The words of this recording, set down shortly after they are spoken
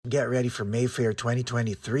Get ready for Mayfair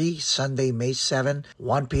 2023, Sunday, May 7,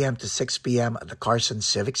 1 p.m. to 6 p.m. at the Carson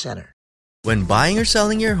Civic Center. When buying or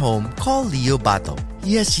selling your home, call Leo Bato.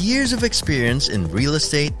 He has years of experience in real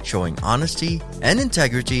estate, showing honesty and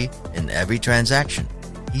integrity in every transaction.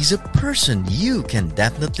 He's a person you can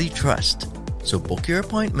definitely trust. So book your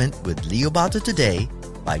appointment with Leo Bato today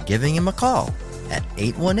by giving him a call at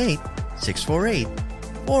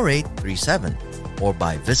 818-648-4837 or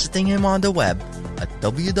by visiting him on the web at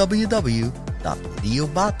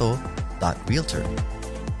www.leobato.realtor.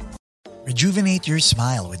 Rejuvenate your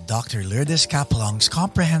smile with Dr. Lourdes Capelong's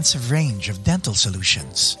comprehensive range of dental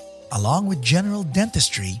solutions. Along with general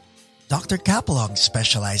dentistry, Dr. Capelong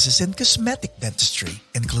specializes in cosmetic dentistry,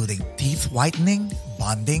 including teeth whitening,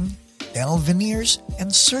 bonding, dental veneers,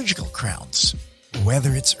 and surgical crowns.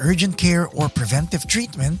 Whether it's urgent care or preventive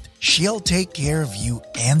treatment, she'll take care of you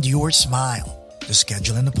and your smile. To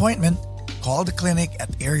schedule an appointment, call the clinic at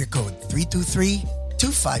area code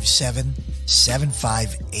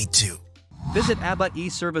 323-257-7582. Visit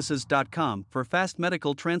AbbaEServices.com for fast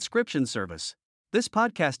medical transcription service. This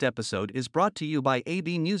podcast episode is brought to you by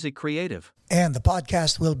AB Music Creative. And the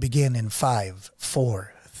podcast will begin in 5,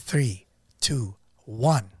 4, 3, 2,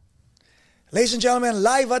 1. Ladies and gentlemen,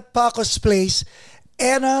 live at Paco's Place,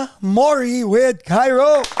 Ena Mori with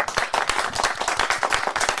Cairo.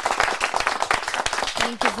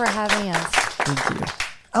 Thank you for having us. Thank you.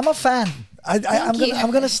 I'm a fan.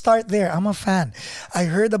 I'm gonna start there. I'm a fan. I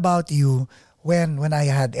heard about you when I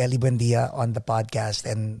had Ellie Buendia on the podcast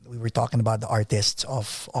and we were talking about the artists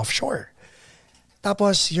of offshore.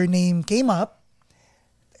 Tapos your name came up,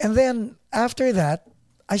 and then after that,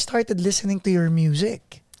 I started listening to your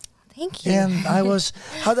music. Thank you. And I was,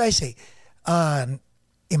 how do I say,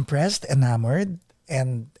 impressed, enamored,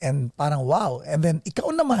 and parang wow. And then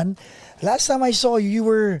ikaw naman, last time I saw you, you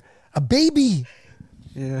were a baby.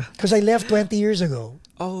 Yeah. Because I left 20 years ago.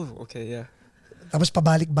 Oh, okay, yeah. Tapos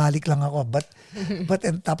pabalik-balik lang ako. But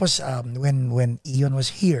and tapos when Ian was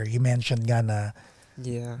here, he mentioned nga na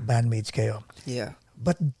bandmates kayo. Yeah.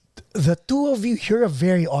 But the two of you, you're a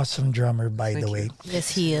very awesome drummer, by the way.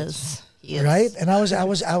 Yes, he is. Yes. Right? And I was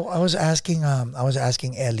asking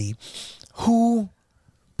Ellie, who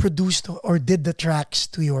produced or did the tracks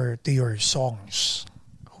to your songs?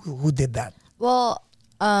 Who did that? Well,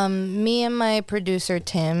 me and my producer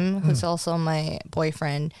Tim, who's also my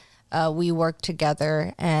boyfriend, we work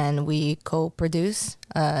together and we co-produce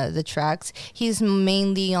the tracks. He's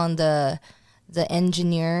mainly on the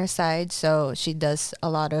engineer side, so she does a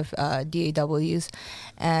lot of DAWs,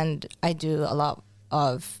 and I do a lot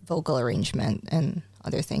of vocal arrangement and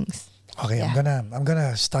other things. Okay, yeah. I'm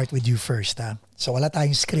gonna start with you first, ha. So wala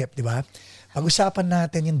tayong script, di ba? Pag-usapan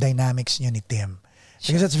natin yung dynamics niyo ni Tim.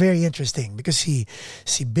 Because that's very interesting. Because si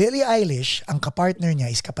Billie Eilish, ang kapartner niya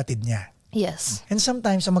is kapatid niya. Yes. And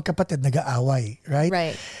sometimes ang magkapatid nag-aaway, right?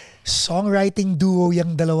 Right. Songwriting duo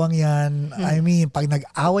yung dalawang yan. I mean, pag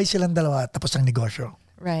nag-aaway silang dalawa, tapos ang negosyo.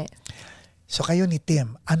 Right. So kayo ni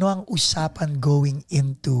Tim, ano ang usapan going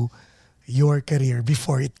into your career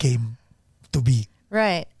before it came to be?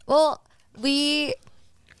 Right. Well,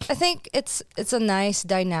 I think it's a nice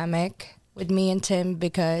dynamic with me and Tim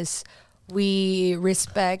because we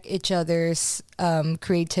respect each other's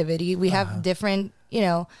creativity. We have different,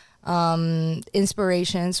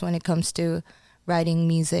 inspirations when it comes to writing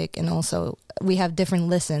music, and also we have different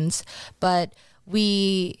listens, but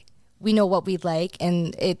we know what we like,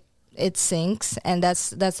 and it syncs, and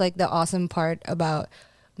that's like the awesome part about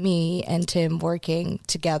me and Tim working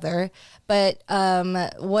together. But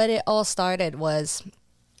what it all started was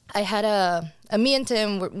I had me and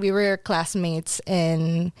Tim, we were classmates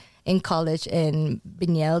in college in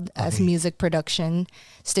Binyeld as music production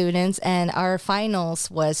students, and our finals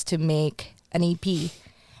was to make an EP.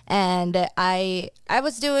 And I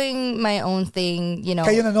was doing my own thing,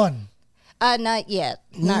 Kayo na nun? Not yet.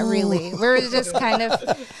 Not really. We're just kind of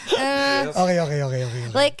Okay.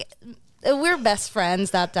 like we're best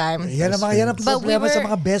friends that time. Yan ang problema sa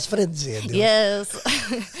mga best friends. Yes.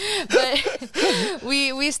 But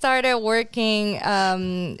we started working.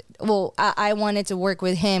 I wanted to work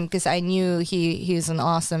with him because I knew he was an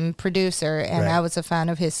awesome producer, and I was a fan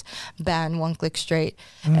of his band One Click Straight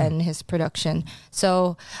and his production.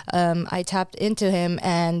 So I tapped into him,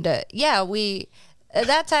 and we at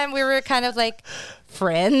that time we were kind of like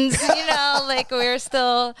friends, like we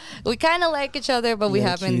kind of like each other, but we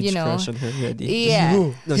haven't, crush on her already.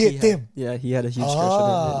 Yeah. No, he had a huge crush on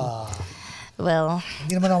her already. Well,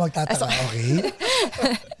 hindi naman ako magtataka, okay?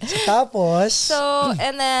 So, tapos... So,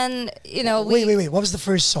 and then, Wait. What was the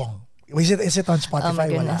first song Is it on Spotify? Oh my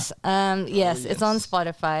Wala? goodness. Yes, it's on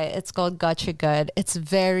Spotify. It's called Gotcha Good. It's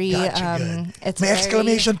very Gotcha Good. it's May very,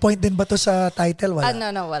 exclamation point din ba to sa title?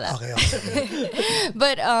 Wala. no, wala. Okay.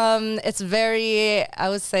 But it's very, I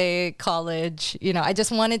would say, college. I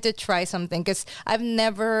just wanted to try something because I've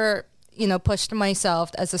never pushed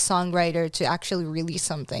myself as a songwriter to actually release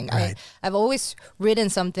something. Right. I've always written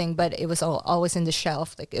something, but it was always in the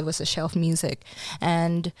shelf. Like it was a shelf music,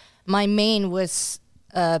 and my main was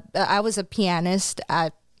I was a pianist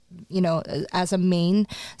at as a main,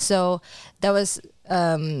 so that was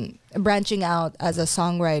branching out as a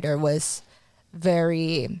songwriter was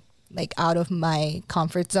very like out of my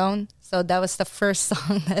comfort zone. So that was the first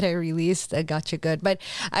song that I released, I Got You Good. But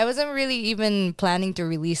I wasn't really even planning to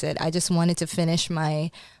release it. I just wanted to finish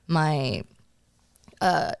my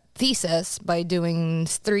thesis by doing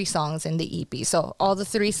 3 songs in the EP. So all the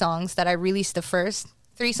 3 songs that I released, the first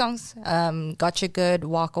 3 songs, Got You Good,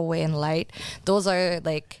 Walk Away, and Light, those are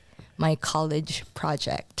like my college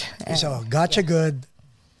project. So, Gotcha Good,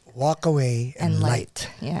 Walk Away, and Light.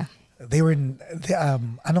 Yeah. They were,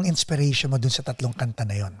 anong inspiration mo dun sa tatlong kanta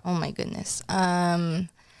na yon? Oh my goodness. I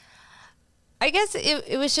guess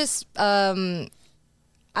it was just, at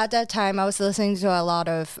that time I was listening to a lot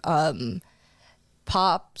of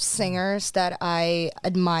pop singers that I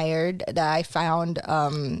admired, that I found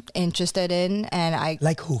interested in. And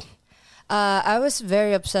Like who? I was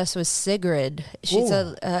very obsessed with Sigrid. She's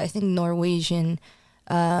I think Norwegian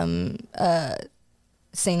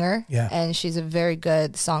singer, and she's a very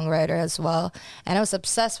good songwriter as well. And I was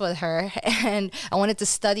obsessed with her, and I wanted to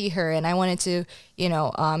study her, and I wanted to,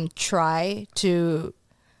 try to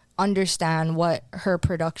understand what her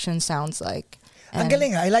production sounds like. Ang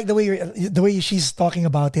galing. I like the way she's talking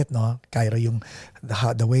about it, no, Cairo,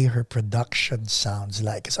 the way her production sounds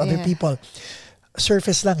like. Because other people,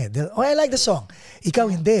 surface lang eh. I like the song.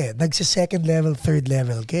 Ikaw hindi. Nagsi-second level, third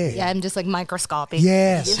level ka eh. Yeah, I'm just like microscopic.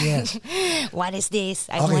 Yes. What is this?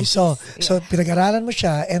 Okay, so pinag-aralan mo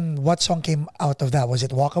siya, and what song came out of that? Was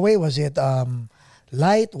it Walk Away? Was it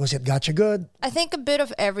Light? Was it Gotcha Good? I think a bit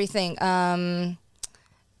of everything. I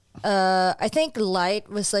think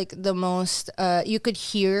Light was like the most, you could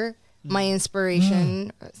hear my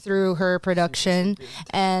inspiration through her production.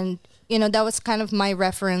 And, that was kind of my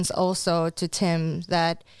reference also to Tim,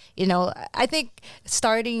 that, I think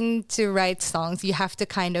starting to write songs, you have to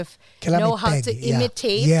kind of know how to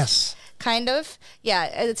imitate. Yes. Kind of.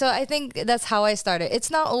 Yeah. So I think that's how I started.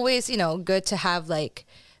 It's not always, good to have like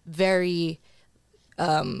very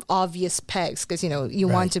obvious pegs, because you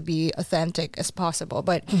want to be authentic as possible,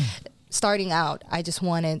 but starting out I just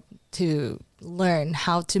wanted to learn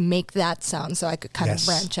how to make that sound so I could kind of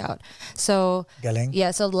branch out. So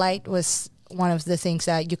Galing. So Light was one of the things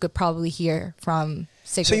that you could probably hear from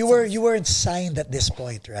Sigrid. So you weren't signed at this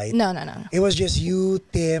point, right? No. It was just you,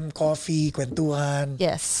 Tim, coffee, kwentuhan.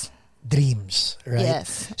 Yes. Dreams, right?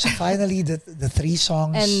 Yes. So finally, the 3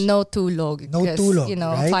 songs. And no tulog. No tulog,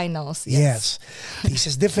 right? Finals. Yes.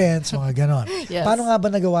 Thesis defense, mga ganon. Yes. Paano nga ba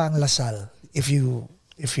nagawa ang Lasal? If you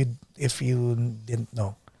didn't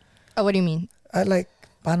know. Oh, what do you mean? Like,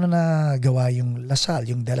 paano nagawa yung Lasal,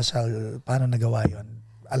 yung De La Salle, paano nagawa yun?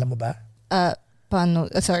 Alam mo ba? Paano?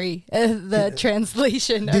 Sorry, the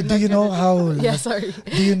translation. Do you know how? Yeah, sorry.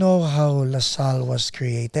 Do you know how Lasal was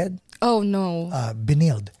created? Oh no.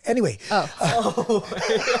 Binilled. Anyway. Oh.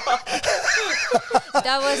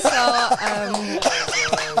 That was so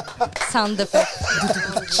sound effect.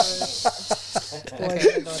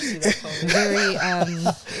 Okay. Very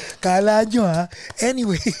Kala nyo ha.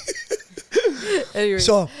 Anyway.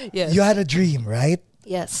 So yes. you had a dream, right?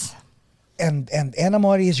 Yes. And Ena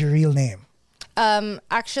Mori is your real name.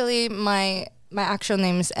 Actually my actual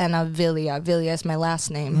name is Ena Villia. Villia is my last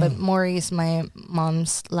name, but Mori is my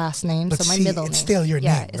mom's last name, But so my see, middle name. it's still your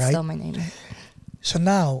name, it's right? still my name. So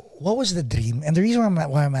now, what was the dream? And the reason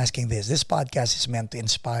why I'm asking this podcast is meant to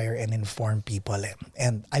inspire and inform people.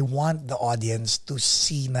 And I want the audience to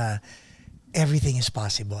see na everything is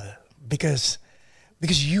possible. Because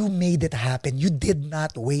you made it happen. You did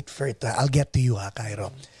not wait for it to, I'll get to you,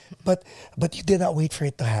 Cairo. But you did not wait for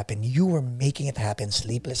it to happen. You were making it happen.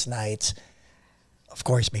 Sleepless nights. Of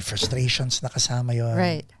course, may frustrations na kasama yon.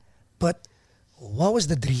 Right. But what was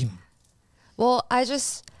the dream? Well, I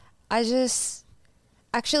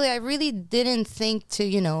really didn't think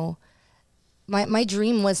to, my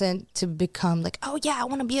dream wasn't to become like, oh yeah, I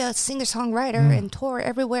want to be a singer-songwriter and tour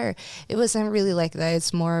everywhere. It wasn't really like that.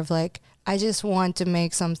 It's more of like, I just want to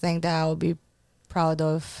make something that I'll be proud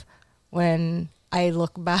of when I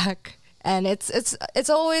look back. And it's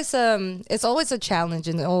always a challenge,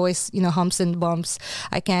 and always, humps and bumps.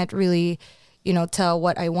 I can't really, tell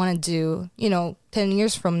what I want to do. 10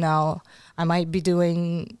 years from now, I might be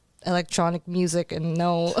doing electronic music and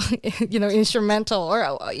no, instrumental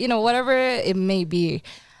or, whatever it may be.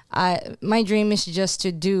 My dream is just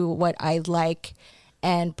to do what I like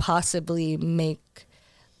and possibly make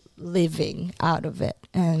living out of it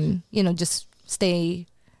and, just stay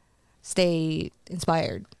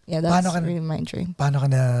inspired. Yeah, that's really my dream. Paano ka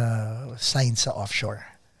na sign sa offshore?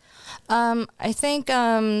 I think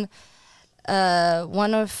one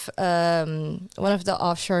of the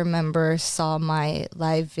offshore members saw my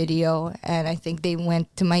live video, and I think they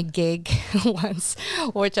went to my gig once,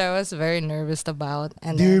 which I was very nervous about.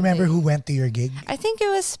 And do you remember who went to your gig? I think it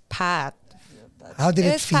was Pat. How did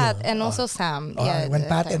it was feel? Pat and also Sam. When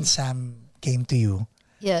Pat and Sam came to you,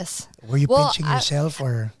 yes. Were you pinching yourself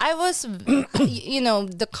or? I was,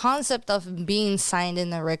 the concept of being signed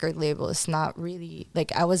in a record label is not really,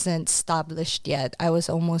 like, I wasn't established yet. I was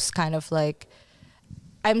almost kind of like,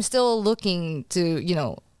 I'm still looking to,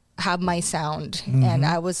 have my sound, and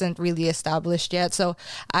I wasn't really established yet. So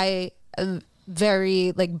I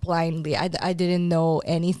very, like, blindly, I didn't know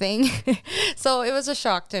anything. So it was a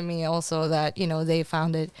shock to me also that, they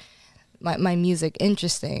found my music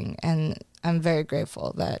interesting, and I'm very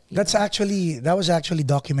grateful that that was actually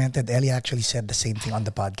documented. Ellie actually said the same thing on the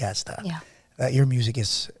podcast. Yeah, that your music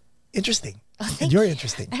is interesting. And you're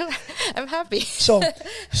interesting. I'm happy. So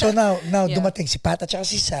now dumating si Pat at saka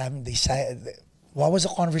si Sam. What was the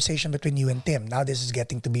conversation between you and Tim? Now this is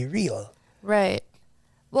getting to be real. Right.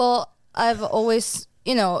 Well, I've always,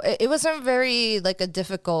 it wasn't very like a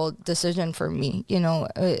difficult decision for me.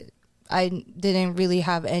 I didn't really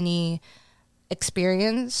have any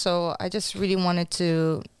experience, so I just really wanted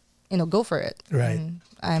to, go for it. Right. And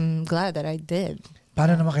I'm glad that I did.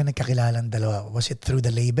 Paano naman kayo nagkakilalang dalawa? Was it through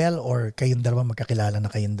the label or kayong dalawa magkakilala na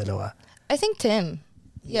kayong dalawa? I think Tim.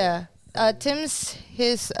 Yeah. Tim's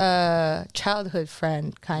his childhood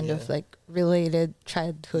friend, kind of like related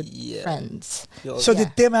childhood friends. So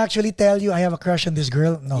did Tim actually tell you, I have a crush on this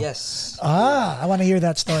girl? No. Yes. I want to hear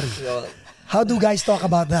that story. How do guys talk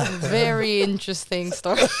about that? Very interesting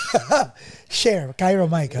story. Share. Cairo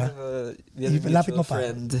Mike, We have a mutual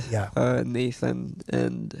friend, Yeah. Nathan,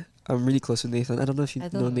 and I'm really close with Nathan. I don't know if you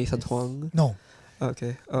know Nathan Huang. No.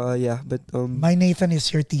 Okay. Yeah, but my Nathan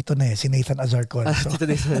is your tito na si Nathan Azarcon. So. Tito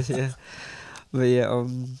Nathan, yeah. But yeah,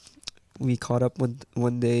 we caught up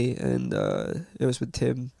one day, and it was with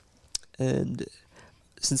Tim, and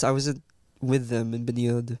since I wasn't with them in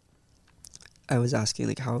Benilde, I was asking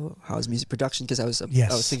like how's music production, because I was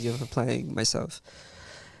thinking of applying myself,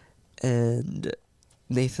 and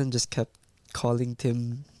Nathan just kept calling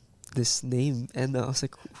Tim this name, and I was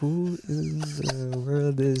like, who in the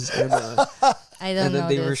world is Ena? I don't know. And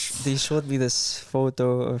then they showed me this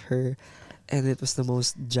photo of her, and it was the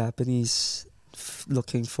most Japanese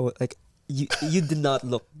looking photo. Like you did not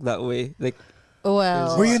look that way. Like,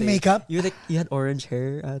 well, were you in makeup? You had orange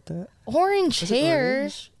hair at that. Orange hair,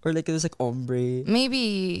 or like it was like ombre.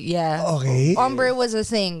 Maybe, yeah. Okay. Ombre was a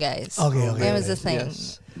thing, guys. Okay. It was a thing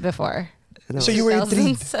before. So you were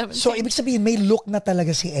intrigued. So ibig sabihin may look na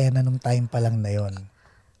talaga si Ena nung time pa lang na yon.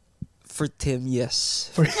 For Tim,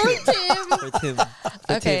 yes. For Tim. For Tim.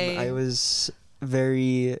 Okay. Tim, I was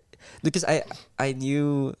very, because I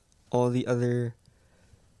knew all the other.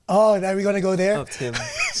 Oh, are we gonna go there? Of Tim.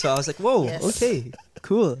 So I was like, whoa, Yes. okay,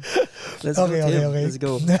 cool. Let's go, Tim. Okay. Let's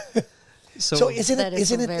go. So isn't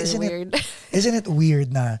it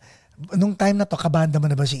weird na nung time na to, kabanda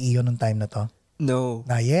mo na ba si Iyo nung time na to? No.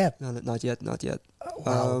 Not yet. No, not yet.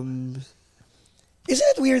 Wow. Isn't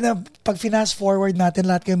it weird na pag fast forward natin,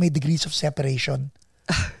 lahat kayo may degrees of separation?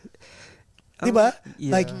 Diba?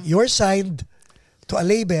 Yeah. Like, you're signed to a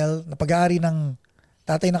label na pag-aari ng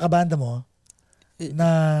tatay na kabanda mo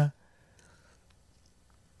na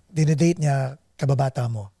dinedate niya kababata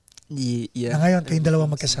mo. Yeah. Na ngayon, kayong dalawa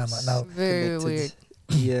magkasama. Now, Very weird.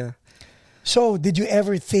 Yeah. so, did you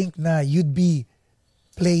ever think na you'd be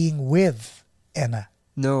playing with Ena?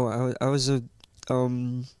 No, I was I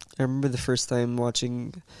remember the first time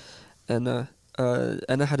watching Ena.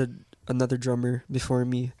 Ena had another drummer before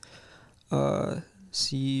me.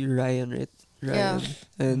 See Ryan, right? Ryan. Yeah.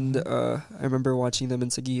 And I remember watching them in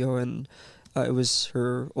Sagio, and it was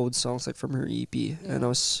her old songs, like from her EP. Yeah. And I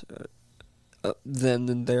was then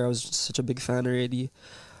and there I was such a big fan already.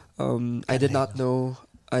 I did not know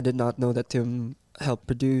that Tim helped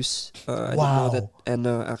produce. I didn't know that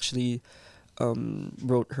Ena actually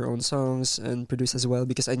wrote her own songs and produced as well,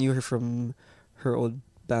 because I knew her from her old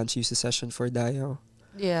band she used to session for Dayo.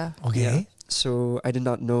 Yeah. Okay. Yeah. So I did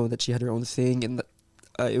not know that she had her own thing, and that,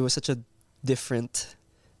 it was such a different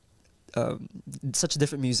such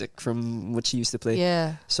different music from what she used to play.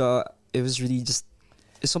 Yeah. So it was really just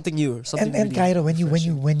it's something new. Something And really Cairo, when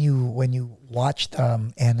refreshing. you watched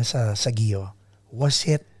Ena sa Gio, was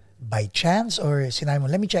it by chance or sinabi mo,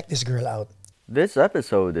 let me check this girl out? This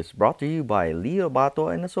episode is brought to you by Leo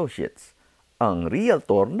Bato and Associates, ang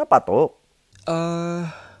realtor na patok.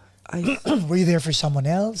 I Were you there for someone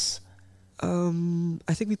else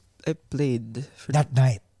I think I played for that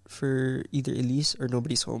night? for either Elise or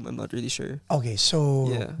Nobody's Home. I'm not really sure. Okay,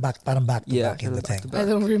 so Yeah. parang back to Yeah, back in the back to thing. back. I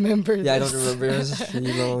don't remember. Yeah, I don't this. remember. It was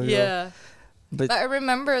really long ago. Yeah. But But I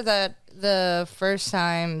remember that the first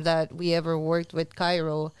time that we ever worked with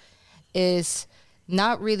Cairo is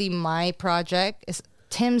not really my project. It's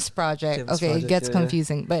Tim's project. Tim's Okay, it project, gets yeah.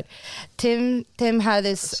 confusing. But Tim had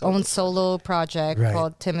his own solo project Right.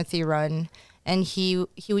 called Timothy Run, and he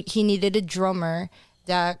needed a drummer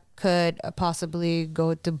that could possibly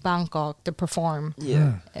go to Bangkok to perform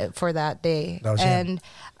yeah. for that day. That was him. And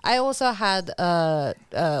I also had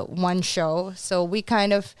one show, so we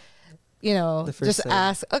kind of, The first just time.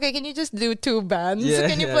 asked, okay, can you just do 2 bands? Yeah,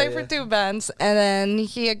 Can you yeah, play yeah. for 2 bands? And then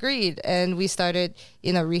he agreed, and we started,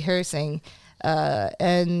 rehearsing.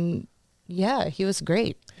 And yeah, he was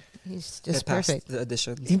great. He's just I passed perfect. the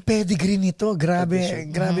audition. Yung pedigree nito, grabe,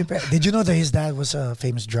 Audition. grabe. Did you know that his dad was a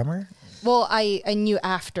famous drummer? Well, I knew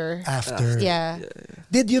after. After. Yeah.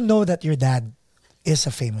 Did you know that your dad is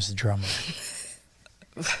a famous drummer?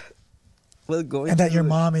 Well, going And that your to-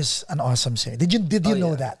 mom is an awesome singer. Did you Oh,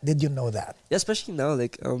 know yeah. that? Did you know that? Yeah, especially now,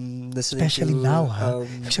 like listening Especially to, now, ha?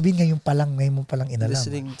 Ibig sabihin ngayon mo palang inalam.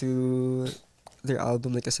 listening to their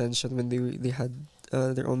album like Ascension when they had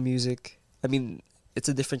their own music. I mean, it's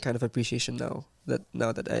a different kind of appreciation now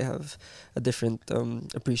that I have a different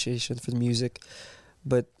appreciation for the music.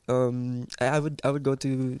 But I would go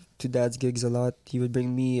to Dad's gigs a lot. He would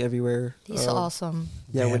bring me everywhere. He's awesome.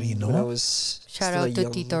 Yeah, when Very, when no? I was Shout still out a to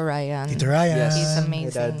young, Tito Ryan. Tito Ryan. Yes. He's my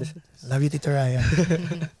amazing. dad. Love you, Tito Ryan.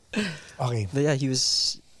 Okay. But yeah, he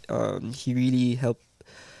was he really helped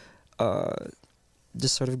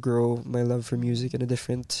just sort of grow my love for music in a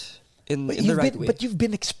different in the right way. But you've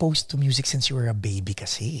been exposed to music since you were a baby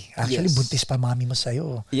kasi. Actually, Yes. buntis pa mami mo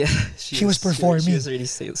sa'yo. Yeah, She was performing. She was already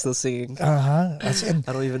still singing. Uh-huh. As in,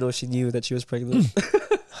 I don't even know she knew that she was pregnant.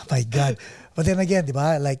 oh my God. But then again, di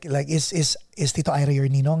ba? Like is Tito Ira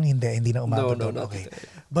your ninong? Hindi na umabot. No, doon. not Okay.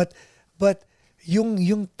 Tito But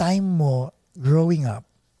yung time mo growing up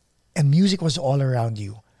and music was all around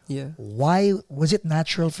you. Yeah. Why was it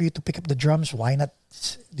natural for you to pick up the drums? Why not?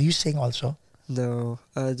 Do you sing also? No,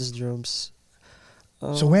 just drums.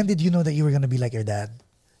 So when did you know that you were gonna be like your dad?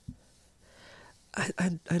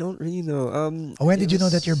 I don't really know. Or when it did you know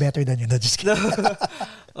was- that you're better than you? No, just kidding.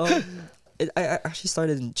 I actually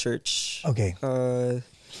started in church. Okay. Um,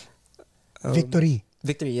 Victory.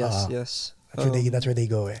 Victory, yes, Ah. yes. That's where they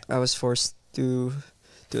go. Eh. I was forced to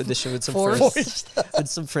audition with some Forced? friends. With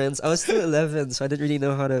some friends. I was still 11, so I didn't really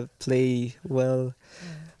know how to play well.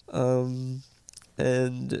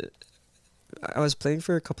 And I was playing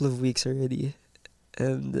for a couple of weeks already.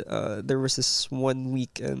 And there was this one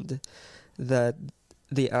weekend that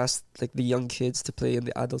they asked like the young kids to play in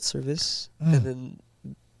the adult service. Mm. And then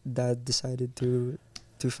Dad decided to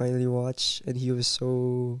finally watch, and he was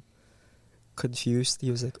so confused. He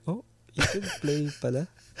was like, "Oh, you can play pala."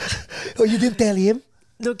 Oh, you didn't tell him?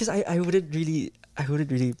 No, because I wouldn't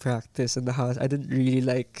really practice in the house. I didn't really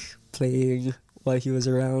like playing while he was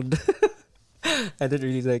around. I didn't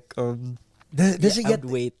really like Does it I get? would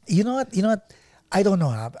wait. You know what? I don't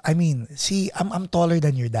know. Ha? I mean, see, I'm taller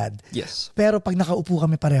than your dad. Yes. Pero pag nakaupo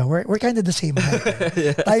kami pareho, we're kind of the same height.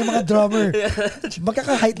 Eh. Tayo mga drummer.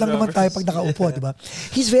 Magkaka-height lang naman tayo pag nakaupo, di ba?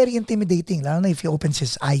 He's very intimidating, lalo na if he opens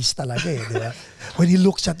his eyes talaga eh, di ba? When he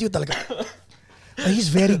looks at you talaga. But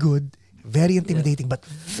he's very good, very intimidating, but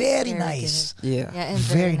very Very nice. Yeah. Yeah, and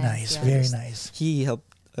Very nice, yeah. very nice. He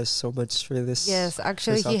helped us so much for this. Yes,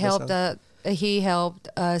 actually, for South by South. he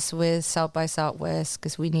helped us with South by Southwest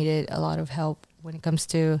because we needed a lot of help when it comes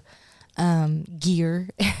to gear.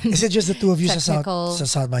 Is it just the two of you Technical. sa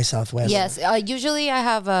South by Southwest? Yes, usually I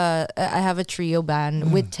have a trio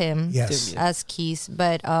band with Tim Yes. Tim, as keys,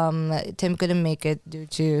 but Tim couldn't make it due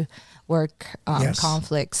to work Yes.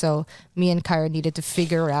 conflict. So me and Kyra needed to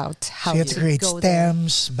figure out So how you had to create go there.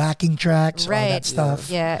 stems, backing tracks, all that Right. stuff.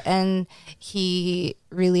 Yeah, and he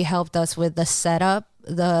really helped us with the setup,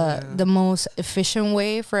 the most efficient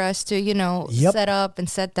way for us to Yep. set up and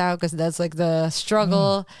set down, because that's like the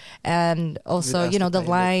struggle, and also We'd ask the the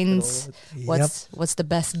pilot and all lines. that. What's the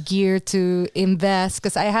best gear to invest?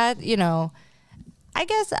 Because I had I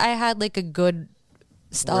guess I had like a good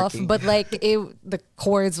stuff, Working. but like the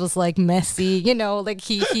chords was like messy, like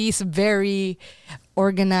he's very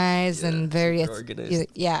organized and very super organized.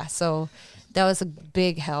 yeah, so that was a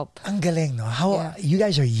big help. Ang galing, no? How Yeah. you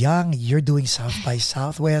guys are young, you're doing South by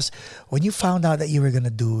Southwest. When you found out that you were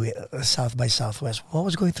gonna do South by Southwest, what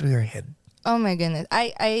was going through your head? Oh my goodness.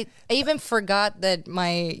 I even forgot that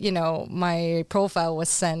my profile was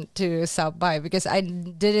sent to South by because I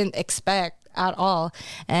didn't expect at all.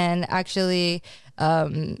 And actually,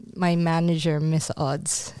 my manager, Miss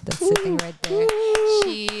Odds, that's sitting right there,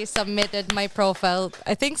 she submitted my profile,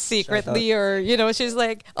 I think secretly, or, she's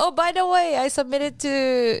like, oh, by the way, I submitted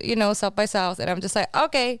to, South by South. And I'm just like,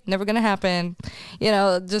 okay, never gonna happen.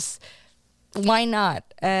 Just why not?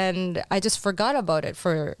 And I just forgot about it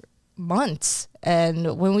for months,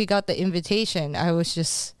 and when we got the invitation, I was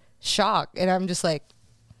just shocked, and I'm just like,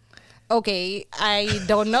 okay, I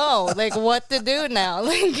don't know like what to do now.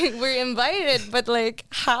 Like, we're invited, but like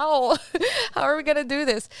how are we gonna do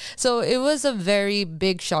this? So it was a very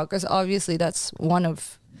big shock, because obviously that's one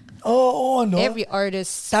of Oh, no. every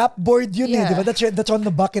artist. Top board yun Yeah. di ba? That's on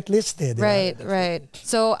the bucket list di ba? Right.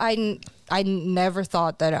 So I never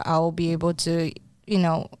thought that I'll be able to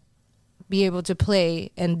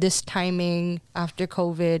play, and this timing after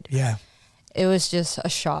COVID, Yeah. it was just a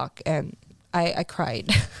shock, and I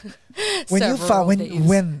cried. When you found days.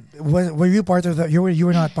 were you part of the you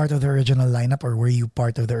were not part of the original lineup, or were you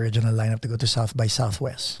part of the original lineup to go to South by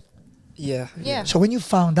Southwest? Yeah. Yeah. So when you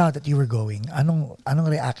found out that you were going, anong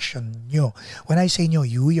reaction nyo? When I say nyo,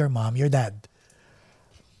 you, your mom, your dad.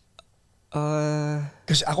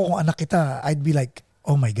 Kasi ako kung anak kita, I'd be like,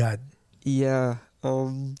 oh my God. Yeah.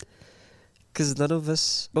 Because none of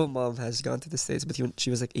us. Oh, mom has gone to the States, but she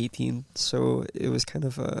was like 18, so it was kind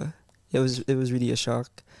of it was really a shock.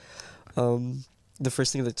 The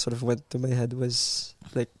first thing that sort of went through my head was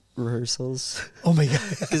like rehearsals, Oh my God.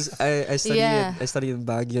 because I study Yeah. I study in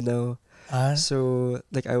Baguio now, Ah, so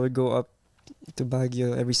like I would go up to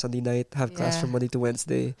Baguio every Sunday night, have class Yeah. from Monday to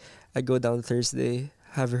Wednesday. I go down Thursday,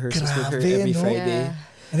 have rehearsals with her Grabe, every no? Friday. Yeah.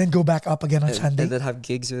 and then go back up again on Sunday. And then have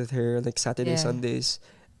gigs with her like Saturday, Yeah. Sundays.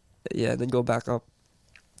 Yeah, and then go back up.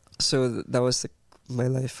 So that was like my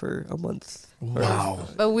life for a month. Wow.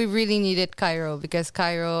 But we really needed Cairo, because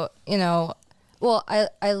Cairo, well,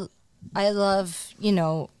 I love,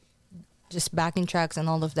 just backing tracks and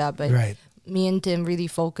all of that, but Right. me and Tim really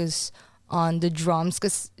focus on the drums,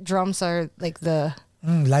 because drums are like the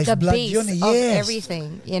Lifeblood base yun, of yes.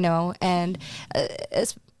 everything, and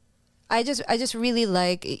I just really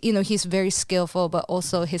like, he's very skillful, but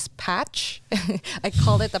also his patch. I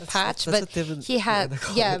call it a patch, that's but what Tim and he had, Ena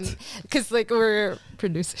call yeah, it. because like we're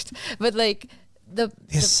producers, but like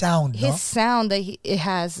His sound, his no? sound that it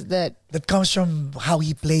has, that That comes from how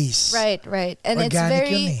he plays. right, and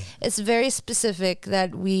Organic yun eh. it's very specific,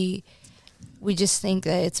 that we just think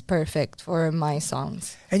that it's perfect for my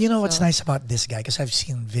songs. And you know what's So- nice about this guy? Because I've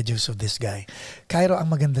seen videos of this guy. Cairo,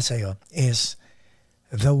 ang maganda sa'yo is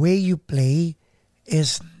the way you play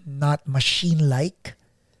is not machine-like,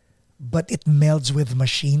 but it melds with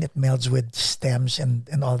machine, it melds with stems and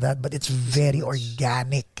all that, but it's very much.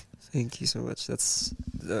 organic. Thank you so much. That's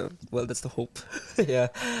that's the hope. Yeah,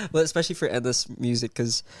 well, especially for Ena's music,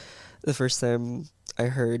 because the first time I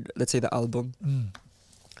heard, let's say, the album,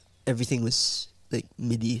 everything was like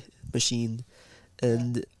MIDI machine,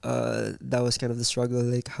 and that was kind of the struggle,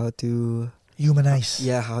 like how to Humanize.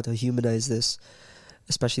 how to humanize this,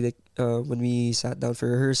 especially like when we sat down for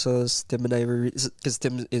rehearsals. Tim and I were, because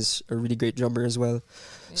Tim is a really great drummer as well,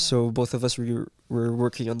 so both of us were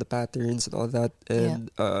working on the patterns and all that,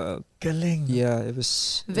 and Galing. it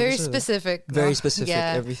was Very it was specific. very no? specific.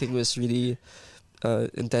 Yeah. Everything was really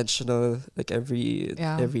intentional. Like every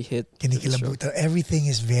hit. Kinikilabutan. Everything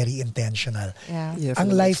is very intentional. Yeah. Yeah, Ang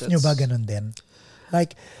for life us, nyo ba that's- ganun din?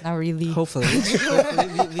 Like, Not really. Hopefully,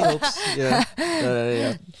 we hope. Yeah,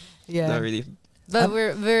 yeah, Yeah. not really. But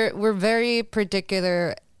we're very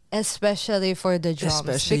particular, especially for the drums,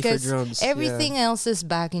 Especially for because drums, everything else is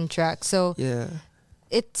backing track. So Yeah,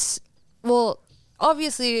 it's, well,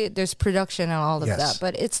 obviously there's production and all of Yes. that,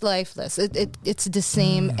 but it's lifeless. It's the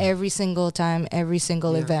same every single time, every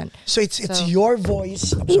single Yeah. event. so it's So- your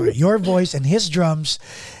voice, your voice and his drums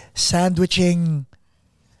sandwiching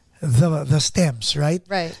the stems, right?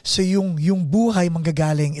 Right. So yung buhay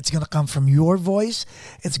manggagaling, it's gonna come from your voice,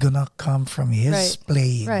 it's gonna come from his Right.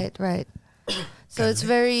 playing. Right. So it's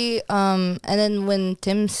very and then when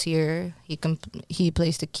Tim's here, he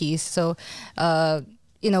plays the keys. So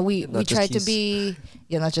we Not just try to keys. be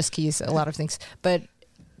not just keys, a lot of things, but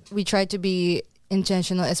we try to be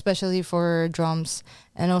intentional, especially for drums,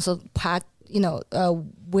 and also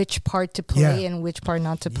which part to play Yeah. and which part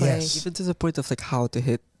not to play. Yes. Even to the point of like how to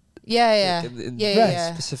hit Yeah, in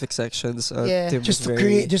yeah. specific sections. Yeah. Tim Just was to very,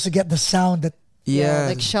 create, just to get the sound that. yeah,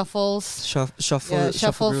 like shuffles. shuffle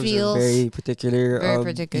shuffle grooves feels. are very particular. Very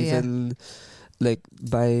particular, yeah. Even like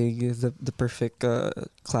buying the perfect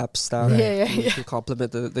clap stack Right. Yeah. to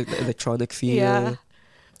complement the electronic feel. Yeah.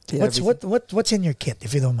 Yeah, everything. What's in your kit,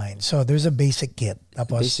 if you don't mind? So there's a basic kit.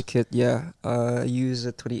 Tapos, Basic kit, yeah. I use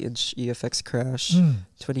a 20-inch EFX Crash,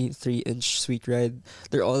 23-inch Sweet Ride.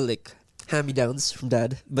 They're all like hand-me-downs from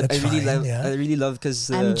Dad, but That's I really fine, love. yeah. I really love because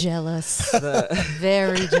I'm jealous. the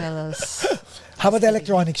Very jealous. How about the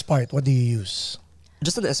electronics part? What do you use?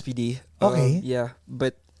 just an SPD. Okay. Yeah,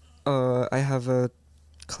 but I have a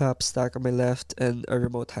clap stack on my left and a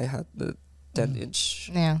remote hi-hat, the 10-inch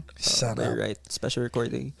Yeah. on my right, special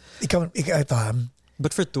recording. Ikaw, ito,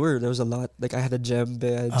 But for tour, there was a lot. Like I had a djembe.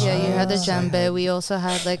 I had Yeah, you had the Ah. djembe. We also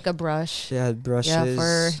had like a brush. I had brushes. Yeah,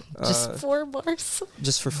 for just uh, 4 bars.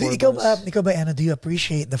 just for 4 ikaw, bars. ikaw ba, Anna, do you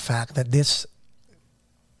appreciate the fact that this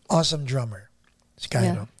awesome drummer, si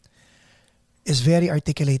Cairo, is very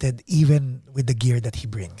articulated even with the gear that he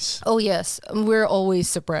brings? Oh yes, we're always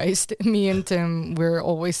surprised. Me and Tim, we're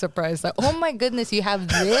always surprised. Like, oh my goodness, you have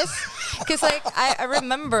this? Because like I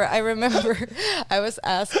remember, I was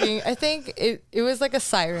asking. I think it was like a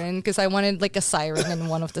siren because I wanted like a siren in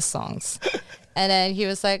one of the songs, and then he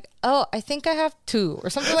was like, "Oh, I think I have 2 or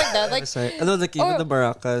something like that." Like, Sorry. I know, like even the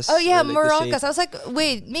maracas. oh yeah, or, like, the maracas. I was like,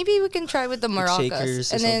 wait, maybe we can try with the like, maracas.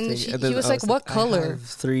 shakers or And then, something. he was I like, what I color? have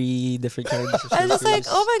 3 different kinds of I was just like,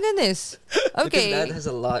 shakers. oh my goodness. Because Okay. Dad has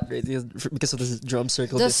a lot, right? Because of this drum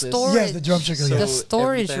circle The business. storage. Yes, the drum circle, So yeah. The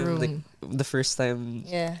storage every time, room. Like, the first time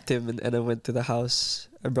Yeah. Tim and Ena went to the house,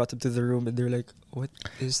 I brought them to the room and they were like, "What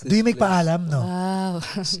is this?" Do you make place?" paalam? No. Wow.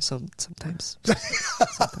 Sometimes.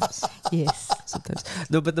 Yes. Sometimes.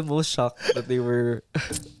 No, but the most shocked that they were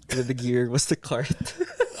with the gear was the cart.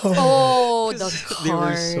 Oh, the They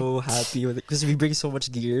were card. so happy with it because we bring so much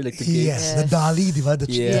gear, like the Yes, gigs. the Yes. dolly, di ba? The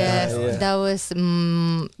Yeah, Yes, yeah. that was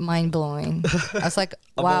mind blowing. I was like,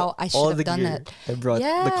 wow, I All should have the done gear, it. I brought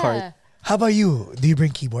Yeah. the cart. How about you? Do you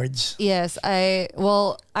bring keyboards? Yes,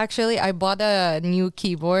 actually I bought a new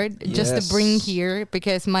keyboard just to Yes. bring here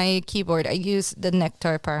because my keyboard I use the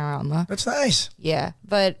Nectar Panorama. That's nice. Yeah,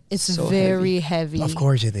 but it's So very heavy. Of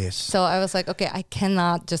course it is. So I was like, okay, I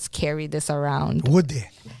cannot just carry this around. Would eh?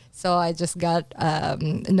 So I just got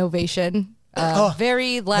Innovation. Oh,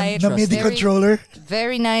 Very light, The MIDI very, controller.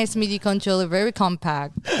 very nice MIDI controller, very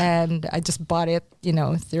compact, and I just bought it,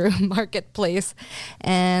 through Marketplace,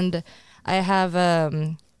 and I have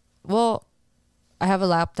I have a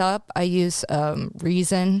laptop. I use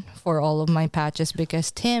Reason for all of my patches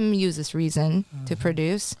because Tim uses Reason to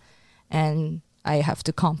produce, and I have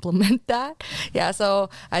to complement that. Yeah,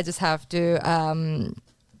 so I just have to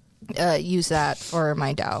use that for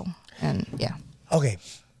my DAW, and yeah. Okay.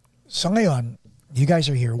 So ngayon, you guys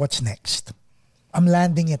are here. What's next? I'm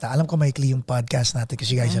landing it. Alam ko maikli yung podcast natin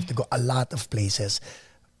because you guys have to go a lot of places.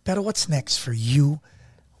 Pero what's next for you?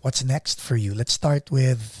 What's next for you? Let's start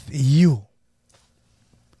with you.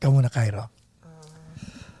 Ikaw muna, Cairo.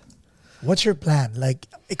 What's your plan? Like,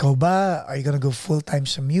 ikaw ba? Are you gonna go full-time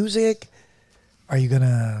sa music? Are you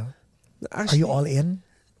all in?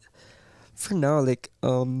 For now, like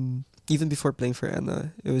even before playing for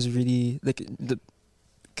Anna, it was really like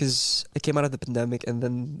because I came out of the pandemic and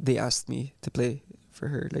then they asked me to play for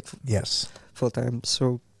her like Yes. full time.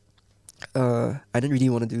 So I didn't really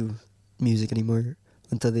want to do music anymore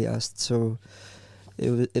until they asked. So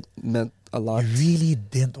it meant a lot. You really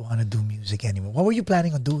didn't want to do music anymore. What were you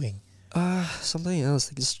planning on doing? Something else.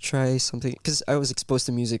 Like just try something because I was exposed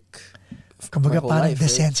to music. Kumbaga my whole parang life, right?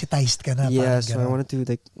 desensitized ka na. Yeah, parang so I ganun. wanted to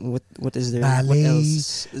like what is there? Ballet, what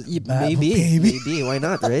else? Maybe, maybe. maybe. Why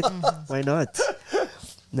not? Right? Why not?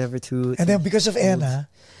 Never too. And then because of old. Ena,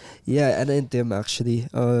 Yeah, Anna and Tim actually.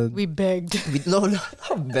 We begged. No, not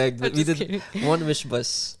begged. But we just did kidding. one wish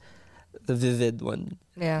bus, the Vivid one,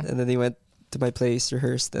 Yeah. and then they went to my place,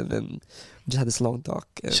 rehearsed, and then we just had this long talk.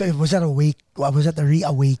 And so was that a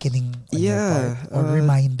reawakening on your Yeah, part? Or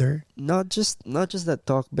reminder? not just that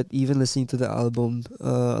talk, but even listening to the album,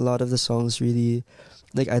 a lot of the songs really,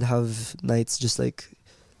 like I'd have nights just like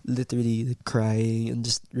literally like, crying and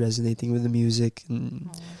just resonating with the music,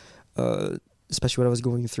 and especially what I was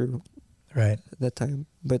going through Right. at that time.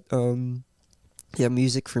 But yeah,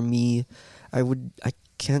 music for me, I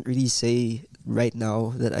can't really say right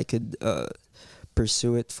now that I could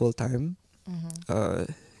pursue it full time.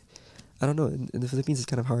 I don't know. In the Philippines, it's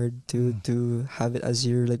kind of hard to have it as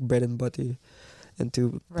your like bread and butter, and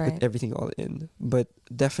to Right. put everything all in. But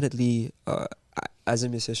definitely, as a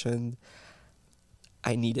musician,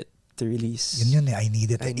 I need it to release. Yun I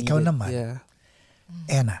need it. I need Ikaw it. naman, Yeah.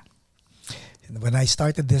 Ena. When I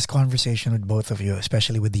started this conversation with both of you,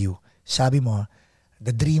 especially with you, sabi mo,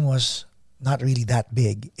 the dream was not really that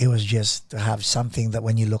big. It was just to have something that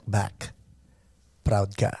when you look back,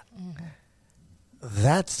 proud ka.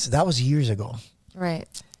 That was years ago. Right.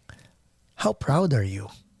 How proud are you?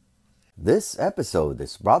 This episode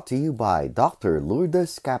is brought to you by Dr.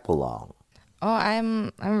 Lourdes Capulong. Oh,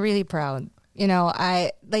 I'm really proud. You know,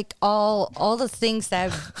 I like all the things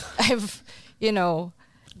that I've you know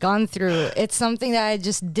gone through. It's something that I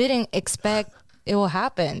just didn't expect it will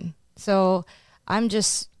happen. So I'm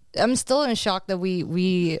still in shock that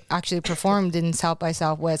we actually performed in South by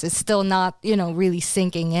Southwest. It's still not, really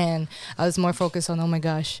sinking in. I was more focused on, oh my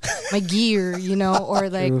gosh, my gear, or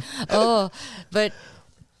like, but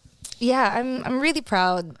yeah, I'm really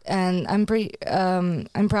proud, and I'm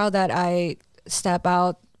proud that I step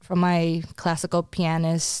out from my classical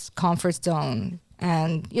pianist comfort zone,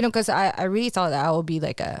 and because I really thought that I would be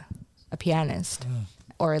like a pianist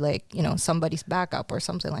or like somebody's backup or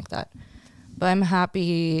something like that. But I'm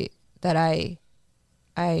happy that I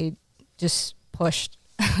just pushed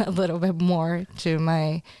a little bit more to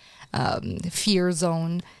my fear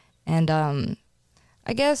zone, and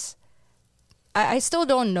I guess I still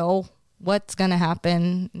don't know what's gonna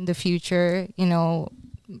happen in the future.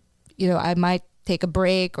 I might take a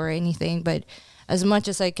break or anything, but as much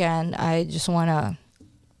as I can, I just wanna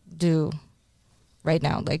do right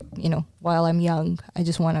now. Like, while I'm young, I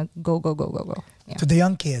just wanna go. Yeah. To the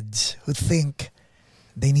young kids who think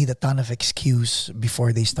they need a ton of excuse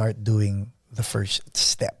before they start doing the first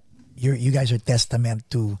step, you guys are testament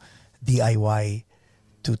to DIY,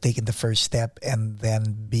 to taking the first step and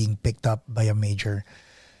then being picked up by a major.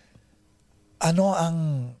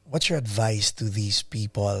 What's your advice to these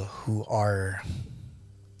people who are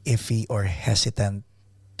iffy or hesitant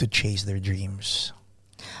to chase their dreams?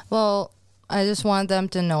 Well, I just want them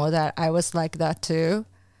to know that I was like that too.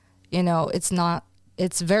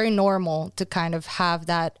 It's very normal to kind of have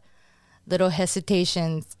that little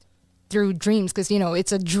hesitation through dreams, because,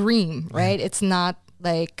 it's a dream, right? Yeah. It's not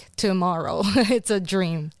like tomorrow. It's a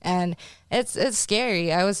dream, and it's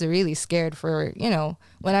scary. I was really scared for,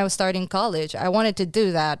 when I was starting college. I wanted to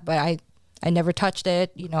do that, but I never touched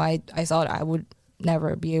it. I thought I would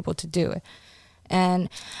never be able to do it. And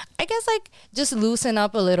I guess like just loosen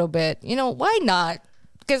up a little bit. Why not?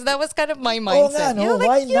 Because that was kind of my mindset.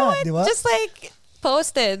 Why not? Just like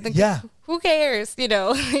post it. Like, yeah. Who cares?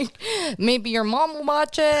 Maybe your mom will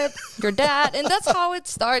watch it, your dad, and that's how it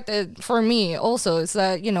started for me. Also, it's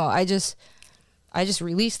that I just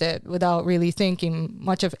released it without really thinking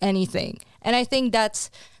much of anything, and I think that's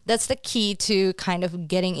the key to kind of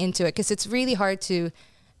getting into it, because it's really hard to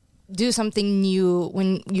do something new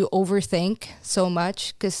when you overthink so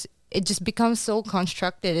much, because it just becomes so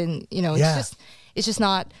constructed, and it's just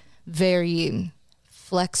not very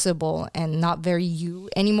flexible and not very you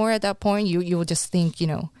anymore at that point. You will just think,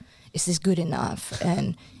 is this good enough?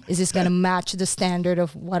 And is this going to match the standard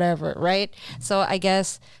of whatever, right? So I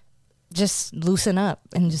guess just loosen up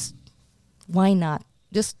and just, why not?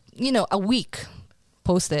 Just, a week,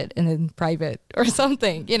 post it and then private or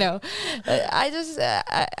something,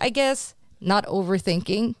 I guess not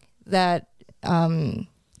overthinking that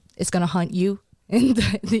it's going to hunt you in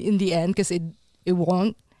the end, because it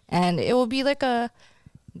won't. And it will be like a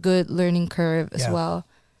good learning curve as well.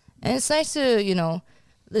 And it's nice to,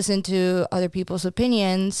 listen to other people's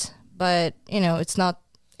opinions, but, it's not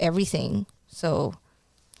everything. So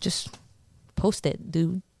just post it,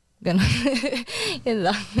 dude.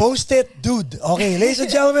 Post it, dude. Okay, ladies and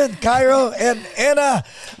gentlemen, Cairo and Ena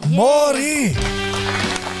Mori.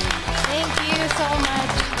 Thank you so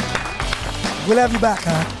much. We'll have you back,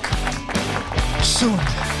 soon.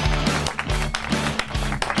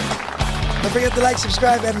 Don't forget to like,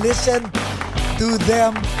 subscribe, and listen to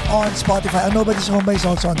them on Spotify. Nobody's Home is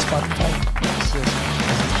also on Spotify.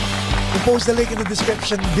 We'll post the link in the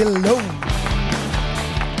description below.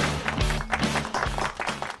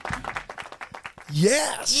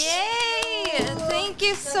 Yes! Yay! Thank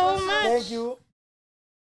you so much. Thank you.